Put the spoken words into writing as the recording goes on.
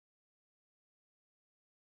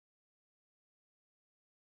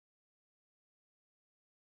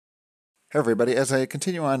Hey everybody, as I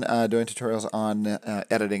continue on doing tutorials on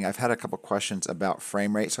editing, I've had a couple questions about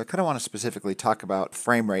frame rate. So I kind of want to specifically talk about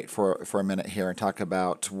frame rate for a minute here and talk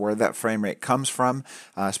about where that frame rate comes from,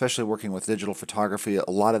 especially working with digital photography. A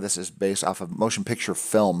lot of this is based off of motion picture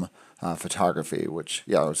film photography, which,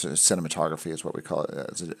 cinematography is what we call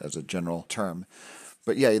it as a general term.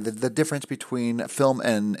 But yeah, the difference between film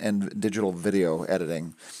and digital video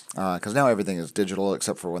editing, because now everything is digital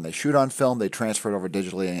except for when they shoot on film, they transfer it over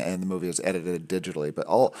digitally and the movie is edited digitally. But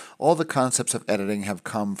all the concepts of editing have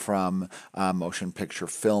come from motion picture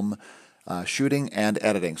film shooting and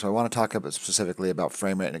editing. So I want to talk specifically about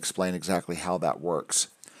frame rate and explain exactly how that works.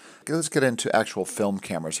 Let's get into actual film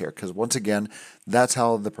cameras here, because once again, that's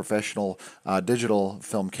how the professional digital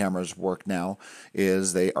film cameras work now,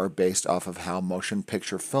 is they are based off of how motion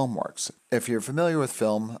picture film works. If you're familiar with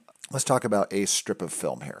film, let's talk about a strip of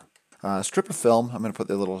film here. Strip of film, I'm going to put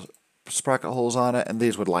the little sprocket holes on it, and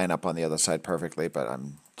these would line up on the other side perfectly, but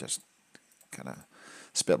I'm just kind of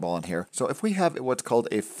spitballing here. So if we have what's called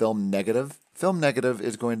a film negative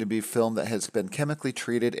is going to be film that has been chemically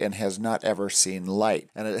treated and has not ever seen light,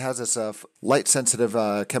 and it has this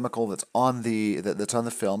light-sensitive chemical that's on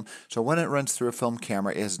the film. So when it runs through a film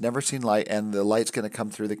camera, it has never seen light, and the light's going to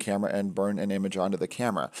come through the camera and burn an image onto the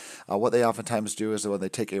camera. What they oftentimes do is when they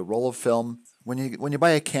take a roll of film. When you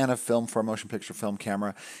buy a can of film for a motion picture film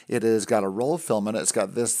camera, it has got a roll of film in it. It's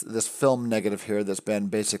got this film negative here that's been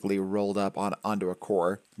basically rolled up onto a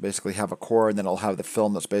core. Basically have a core, and then it'll have the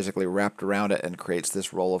film that's basically wrapped around it and creates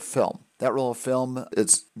this roll of film. That roll of film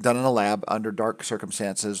is done in a lab under dark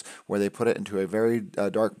circumstances where they put it into a very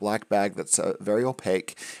dark black bag that's very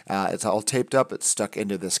opaque. It's all taped up. It's stuck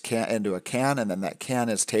into a can, and then that can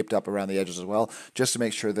is taped up around the edges as well, just to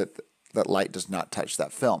make sure that light does not touch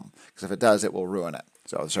that film, because if it does, it will ruin it.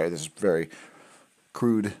 So, sorry, this is very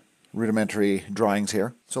crude, rudimentary drawings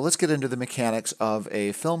here. So let's get into the mechanics of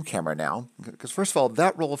a film camera now, because first of all,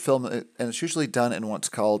 that roll of film, and it's usually done in what's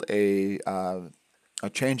called a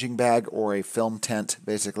changing bag or a film tent,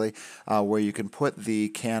 basically, where you can put the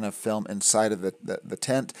can of film inside of the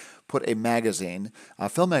tent, put a magazine. A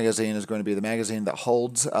film magazine is going to be the magazine that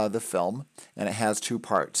holds the film, and it has two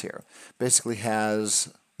parts here. Basically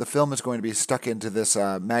the film is going to be stuck into this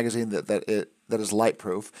magazine that is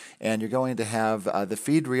light-proof, and you're going to have the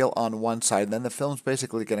feed reel on one side, and then the film's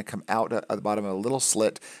basically going to come out at the bottom of a little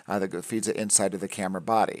slit that feeds it inside of the camera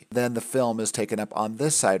body. Then the film is taken up on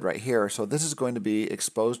this side right here, so this is going to be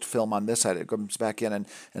exposed film on this side. It comes back in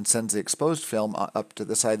and sends the exposed film up to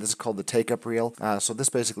the side. This is called the take-up reel. So this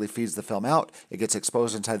basically feeds the film out. It gets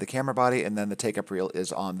exposed inside the camera body, and then the take-up reel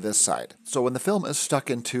is on this side. So when the film is stuck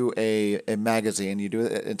into a magazine, you do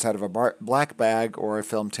it inside of a black bag or a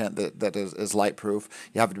film tent that is light-proof.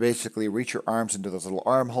 You have to basically reach your arms into those little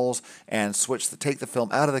armholes and take the film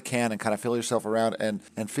out of the can and kind of feel yourself around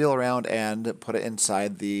and feel around and put it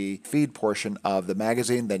inside the feed portion of the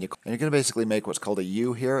magazine. Then you're going to basically make what's called a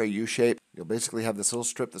U here, a U shape. You'll basically have this little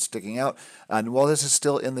strip that's sticking out, and while this is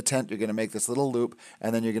still in the tent, you're going to make this little loop,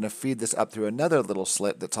 and then you're going to feed this up through another little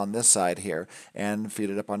slit that's on this side here, and feed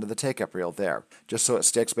it up onto the take-up reel there, just so it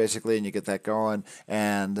sticks basically, and you get that going,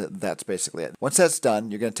 and that's basically it. Once that's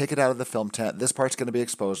done, you're going to take it out of the film tent. This part's going to be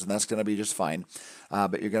exposed, and that's going to be just fine,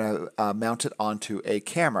 but you're going to mount it onto a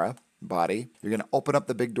camera body. You're going to open up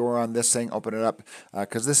the big door on this thing, open it up,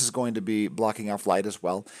 because this is going to be blocking off light as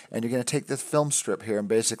well, and you're going to take this film strip here and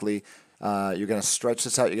basically you're going to stretch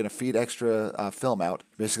this out. You're going to feed extra film out.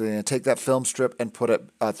 Basically, you're going to take that film strip and put it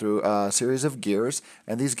through a series of gears,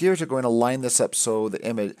 and these gears are going to line this up so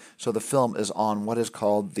the film is on what is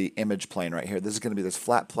called the image plane right here. This is going to be this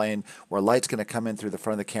flat plane where light's going to come in through the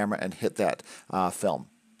front of the camera and hit that film.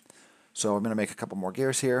 So I'm going to make a couple more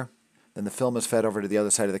gears here. Then the film is fed over to the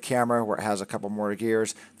other side of the camera where it has a couple more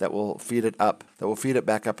gears that will feed it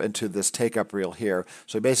back up into this take-up reel here.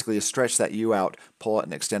 So basically you stretch that U out, pull it,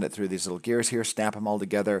 and extend it through these little gears here, snap them all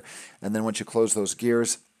together, and then once you close those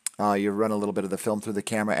gears, you run a little bit of the film through the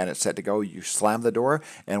camera and it's set to go. You slam the door,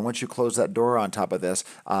 and once you close that door on top of this,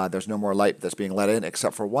 there's no more light that's being let in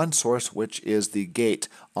except for one source, which is the gate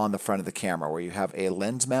on the front of the camera, where you have a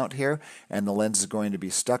lens mount here, and the lens is going to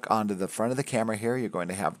be stuck onto the front of the camera here. You're going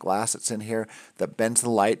to have glass that's in here that bends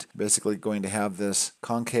the light, basically going to have this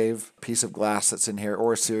concave piece of glass that's in here,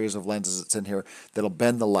 or a series of lenses that's in here that'll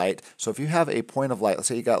bend the light. So if you have a point of light, let's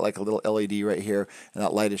say you got like a little LED right here, and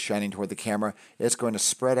that light is shining toward the camera, it's going to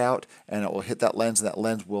spread out and it will hit that lens, and that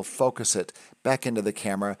lens will focus it back into the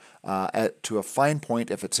camera to a fine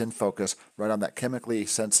point if it's in focus right on that chemically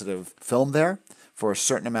sensitive film there for a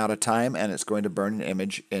certain amount of time, and it's going to burn an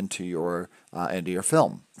image into your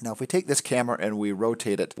film. Now if we take this camera and we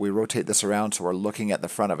rotate this around so we're looking at the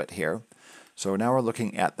front of it here, So now we're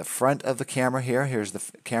looking at the front of the camera here. Here's the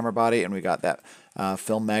camera body, and we got that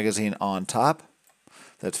film magazine on top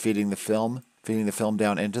that's feeding the film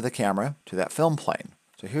down into the camera to that film plane.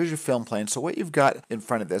 So here's your film plane. So what you've got in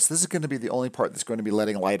front of this is going to be the only part that's going to be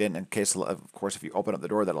letting light in case, of course, if you open up the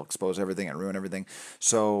door, that'll expose everything and ruin everything.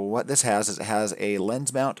 So what this has is it has a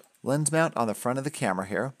lens mount on the front of the camera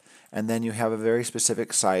here, and then you have a very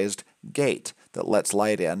specific sized gate that lets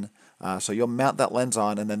light in. So you'll mount that lens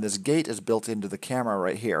on, and then this gate is built into the camera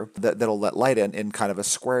right here that'll let light in kind of a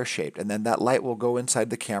square shape. And then that light will go inside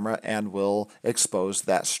the camera and will expose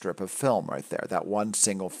that strip of film right there, that one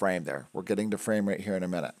single frame there. We're getting to frame rate here in a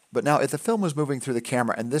minute. But now if the film was moving through the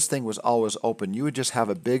camera and this thing was always open, you would just have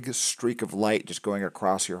a big streak of light just going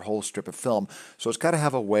across your whole strip of film. So it's got to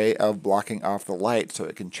have a way of blocking off the light so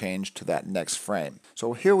it can change to that next frame.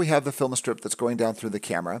 So here we have the film strip that's going down through the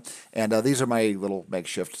camera, and these are my little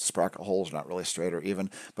makeshift sprocket holes, not really straight or even,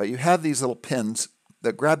 but you have these little pins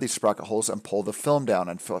that grab these sprocket holes and pull the film down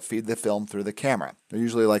and feed the film through the camera. They're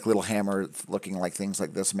usually like little hammer looking like things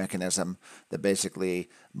like this mechanism that basically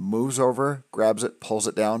moves over, grabs it, pulls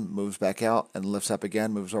it down, moves back out, and lifts up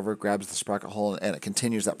again, moves over, grabs the sprocket hole, and it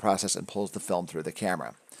continues that process and pulls the film through the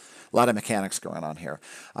camera. A lot of mechanics going on here.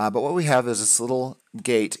 But what we have is this little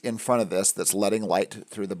gate in front of this that's letting light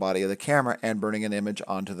through the body of the camera and burning an image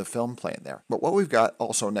onto the film plane there. But what we've got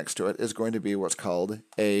also next to it is going to be what's called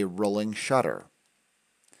a rolling shutter.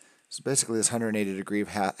 So basically this 180-degree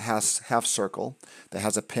half circle that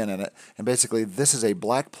has a pin in it. And basically this is a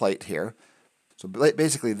black plate here. So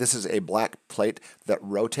basically this is a black plate that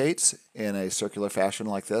rotates in a circular fashion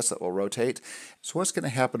like this, that will rotate. So what's going to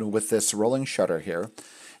happen with this rolling shutter here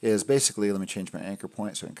is basically, let me change my anchor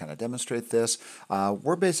point so I can kind of demonstrate this.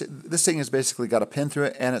 This thing has basically got a pin through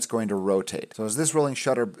it and it's going to rotate. So as this rolling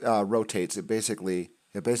shutter rotates, it basically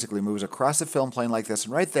moves across the film plane like this,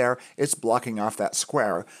 and right there, it's blocking off that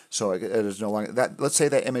square, so it is no longer that. Let's say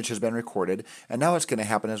that image has been recorded, and now what's going to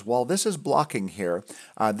happen is while this is blocking here,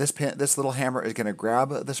 this little hammer is going to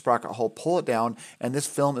grab the sprocket hole, pull it down, and this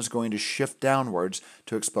film is going to shift downwards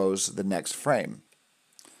to expose the next frame.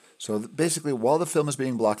 So basically, while the film is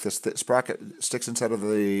being blocked, this sprocket sticks inside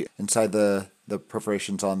the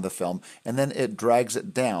perforations on the film, and then it drags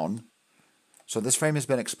it down. So this frame has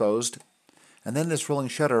been exposed, and then this rolling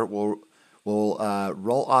shutter will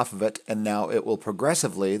roll off of it, and now it will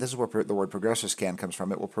progressively, this is where the word progressive scan comes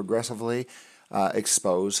from, it will progressively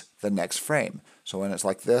expose the next frame. So when it's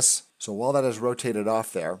like this, so while that is rotated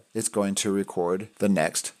off there, it's going to record the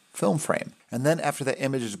next film frame. And then after that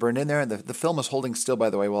image is burned in there, and the film is holding still, by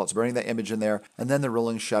the way, while it's burning that image in there, and then the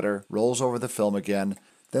rolling shutter rolls over the film again,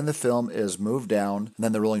 then the film is moved down, and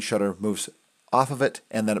then the rolling shutter moves off of it,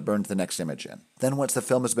 and then it burns the next image in. Then once the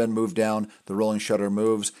film has been moved down, the rolling shutter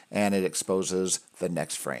moves, and it exposes the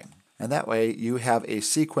next frame. And that way you have a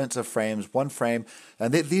sequence of frames, one frame,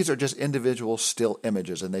 and these are just individual still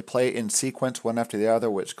images, and they play in sequence one after the other,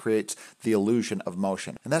 which creates the illusion of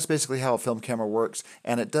motion. And that's basically how a film camera works,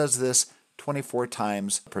 and it does this 24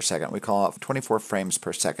 times per second. We call it 24 frames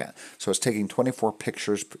per second. So it's taking 24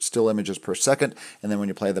 pictures, still images per second, and then when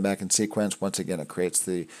you play them back in sequence, once again, it creates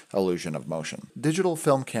the illusion of motion. Digital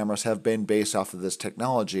film cameras have been based off of this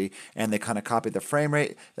technology, and they kind of copy the frame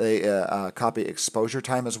rate. They copy exposure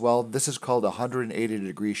time as well. This is called a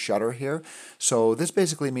 180-degree shutter here. So this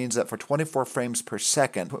basically means that for 24 frames per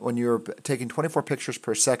second, when you're taking 24 pictures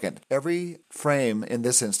per second, every frame in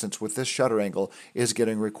this instance with this shutter angle is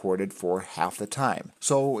getting recorded for half the time.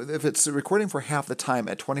 So if it's recording for half the time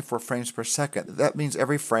at 24 frames per second, that means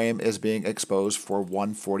every frame is being exposed for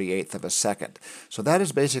 1/48th of a second. So that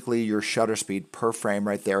is basically your shutter speed per frame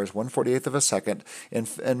right there, is 1/48th of a second.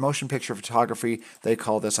 In motion picture photography, they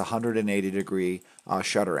call this a 180-degree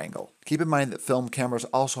shutter angle. Keep in mind that film cameras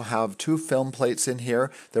also have two film plates in here.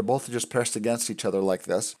 They're both just pressed against each other like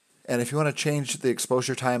this. And if you want to change the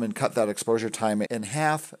exposure time and cut that exposure time in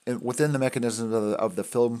half, within the mechanism of the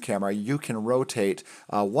film camera, you can rotate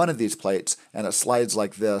one of these plates, and it slides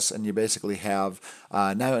like this, and you basically have,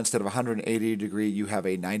 now instead of 180-degree, you have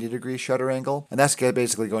a 90-degree shutter angle, and that's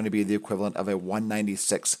basically going to be the equivalent of a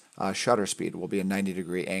 196 shutter speed, will be a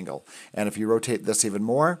 90-degree angle. And if you rotate this even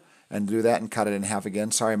more, and do that and cut it in half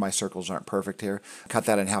again. Sorry, my circles aren't perfect here. Cut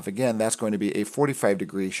that in half again. That's going to be a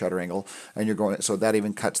 45-degree shutter angle, and so that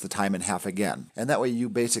even cuts the time in half again. And that way you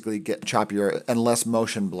basically get choppier and less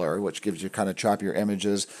motion blur, which gives you kind of choppier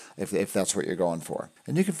images if that's what you're going for.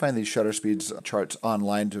 And you can find these shutter speeds charts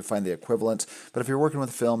online to find the equivalents. But if you're working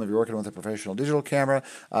with film, if you're working with a professional digital camera,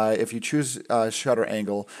 if you choose shutter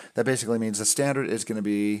angle, that basically means the standard is going to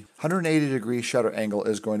be 180-degree shutter angle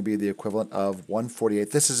is going to be the equivalent of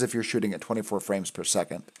 1/48. This is if you're shooting at 24 frames per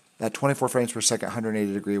second. At 24 frames per second,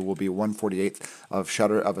 180 degree will be 1/48th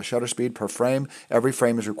of a shutter speed per frame. Every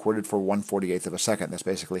frame is recorded for 1/48th of a second. That's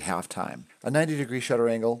basically half time. A 90-degree shutter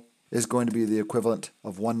angle is going to be the equivalent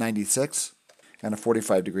of 1/96, and a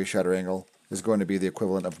 45-degree shutter angle is going to be the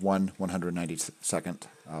equivalent of 1/192nd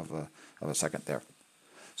of a second there.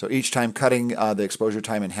 So each time cutting the exposure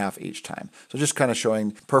time in half each time. So just kind of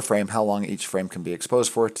showing per frame how long each frame can be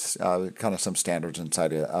exposed for, kind of some standards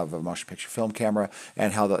inside of a motion picture film camera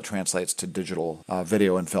and how that translates to digital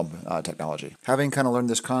video and film technology. Having kind of learned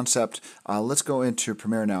this concept, let's go into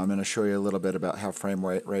Premiere now. I'm going to show you a little bit about how frame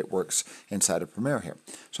rate works inside of Premiere here.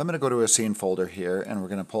 So I'm going to go to a scene folder here and we're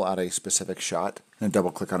going to pull out a specific shot. I'm going to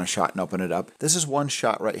double click on a shot and open it up. This is one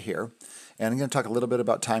shot right here. And I'm going to talk a little bit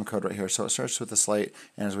about timecode right here. So it starts with the slate,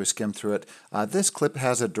 and as we skim through it, this clip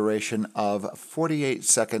has a duration of 48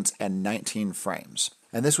 seconds and 19 frames.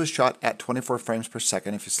 And this was shot at 24 frames per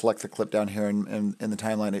second. If you select the clip down here in the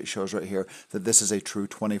timeline, it shows right here that this is a true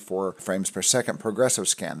 24 frames per second progressive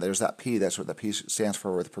scan. There's that P. That's what the P stands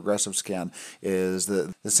for with progressive scan, is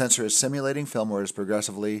the sensor is simulating film where it's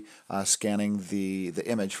progressively scanning the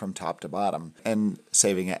image from top to bottom and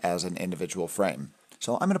saving it as an individual frame.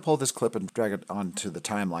 So I'm going to pull this clip and drag it onto the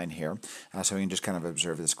timeline here so we can just kind of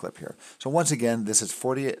observe this clip here. So once again, this is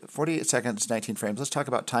 48 seconds, 19 frames. Let's talk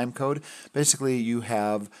about time code. Basically, you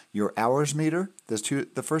have your hours meter.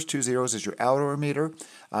 The first two zeros is your hour meter.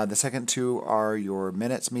 The second two are your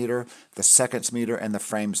minutes meter, the seconds meter, and the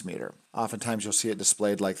frames meter. Oftentimes you'll see it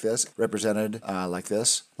displayed like this, represented like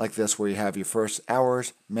this, where you have your first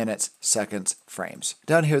hours, minutes, seconds, frames.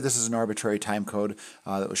 Down here, this is an arbitrary time code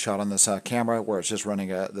that was shot on this camera, where it's just running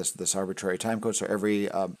this arbitrary time code. So every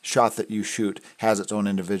shot that you shoot has its own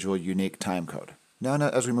individual unique time code. Now,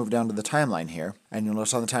 as we move down to the timeline here, and you'll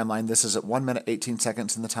notice on the timeline, this is at 1 minute, 18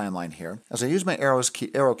 seconds in the timeline here. As I use my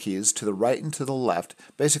arrow keys to the right and to the left,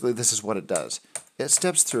 basically this is what it does. It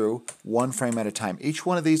steps through one frame at a time. Each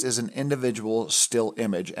one of these is an individual still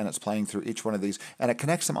image, and it's playing through each one of these, and it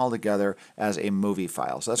connects them all together as a movie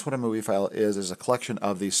file. So that's what a movie file is a collection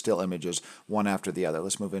of these still images, one after the other.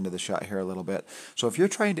 Let's move into the shot here a little bit. So if you're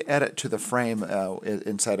trying to edit to the frame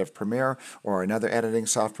inside of Premiere or another editing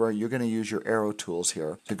software, you're going to use your arrow tools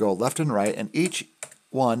here to go left and right, and each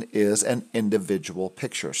one is an individual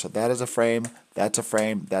picture. So that is a frame, that's a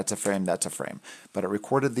frame, that's a frame, that's a frame. But it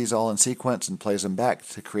recorded these all in sequence and plays them back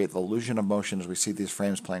to create the illusion of motion. As we see these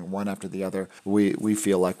frames playing one after the other, we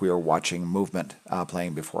feel like we are watching movement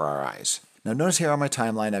playing before our eyes. Now notice here on my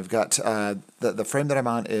timeline, I've got the frame that I'm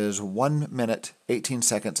on is 1 minute, 18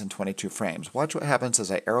 seconds, and 22 frames. Watch what happens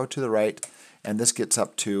as I arrow to the right, and this gets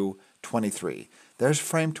up to 23. There's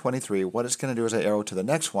frame 23. What it's going to do is I arrow to the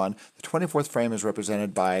next one. The 24th frame is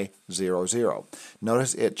represented by 0, 0.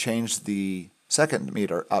 Notice it changed the second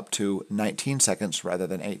meter up to 19 seconds rather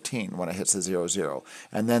than 18 when it hits the 0, 0.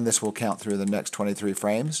 And then this will count through the next 23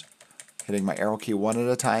 frames, hitting my arrow key one at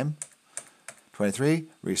a time. 23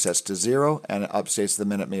 resets to 0, and it updates the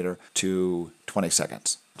minute meter to 20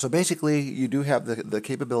 seconds. So basically, you do have the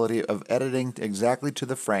capability of editing exactly to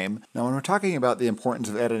the frame. Now, when we're talking about the importance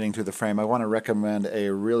of editing to the frame, I want to recommend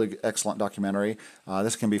a really excellent documentary.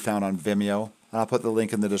 This can be found on Vimeo. I'll put the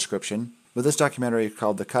link in the description. But this documentary is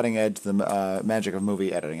called The Cutting Edge, the Magic of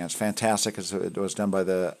Movie Editing. It's fantastic. It was done by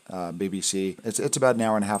the BBC. It's about an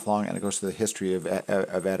hour and a half long, and it goes to the history of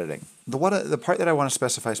editing. The part that I want to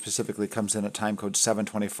specify specifically comes in at timecode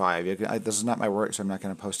 725. This is not my work, so I'm not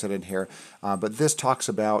going to post it in here. But this talks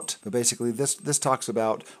about, this talks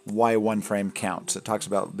about why one frame counts. It talks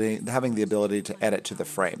about having the ability to edit to the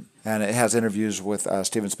frame. And it has interviews with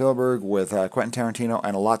Steven Spielberg, with Quentin Tarantino,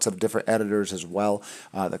 and lots of different editors as well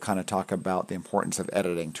that kind of talk about the importance of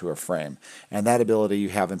editing to a frame. And that ability you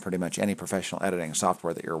have in pretty much any professional editing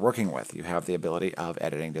software that you're working with. You have the ability of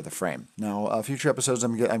editing to the frame. Now, future episodes,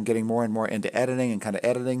 I'm getting more and more into editing and kind of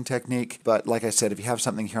editing technique. But like I said, if you have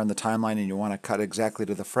something here on the timeline and you want to cut exactly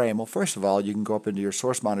to the frame, well, first of all, you can go up into your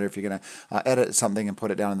source monitor if you're going to edit something and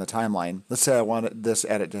put it down in the timeline. Let's say I want this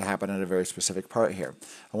edit to happen at a very specific part here.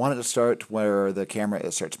 I want it to start where the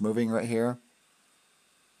camera starts moving right here.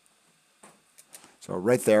 So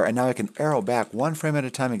right there, and now I can arrow back one frame at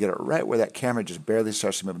a time and get it right where that camera just barely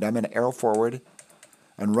starts to move. Now I'm going to arrow forward,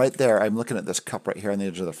 and right there, I'm looking at this cup right here on the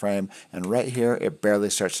edge of the frame, and right here, it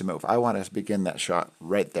barely starts to move. I want to begin that shot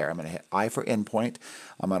right there. I'm going to hit I for endpoint.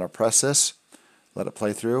 I'm going to press this, let it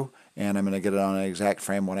play through, and I'm going to get it on an exact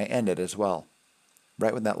frame when I end it as well.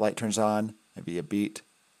 Right when that light turns on, maybe a beat,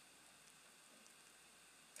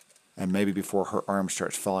 and maybe before her arm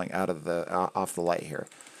starts falling out of off the light here.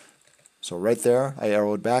 So right there, I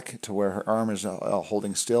arrowed back to where her arm is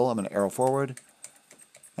holding still. I'm going to arrow forward,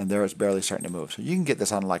 and there it's barely starting to move. So you can get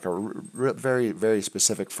this on like a very, very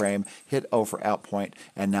specific frame, hit O for out point,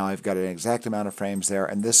 and now I've got an exact amount of frames there,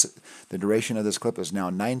 and the duration of this clip is now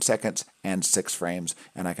 9 seconds and 6 frames,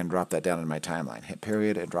 and I can drop that down in my timeline. Hit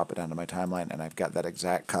period and drop it down to my timeline, and I've got that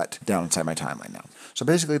exact cut down inside my timeline now. So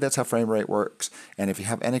basically that's how frame rate works, and if you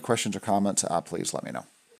have any questions or comments, please let me know.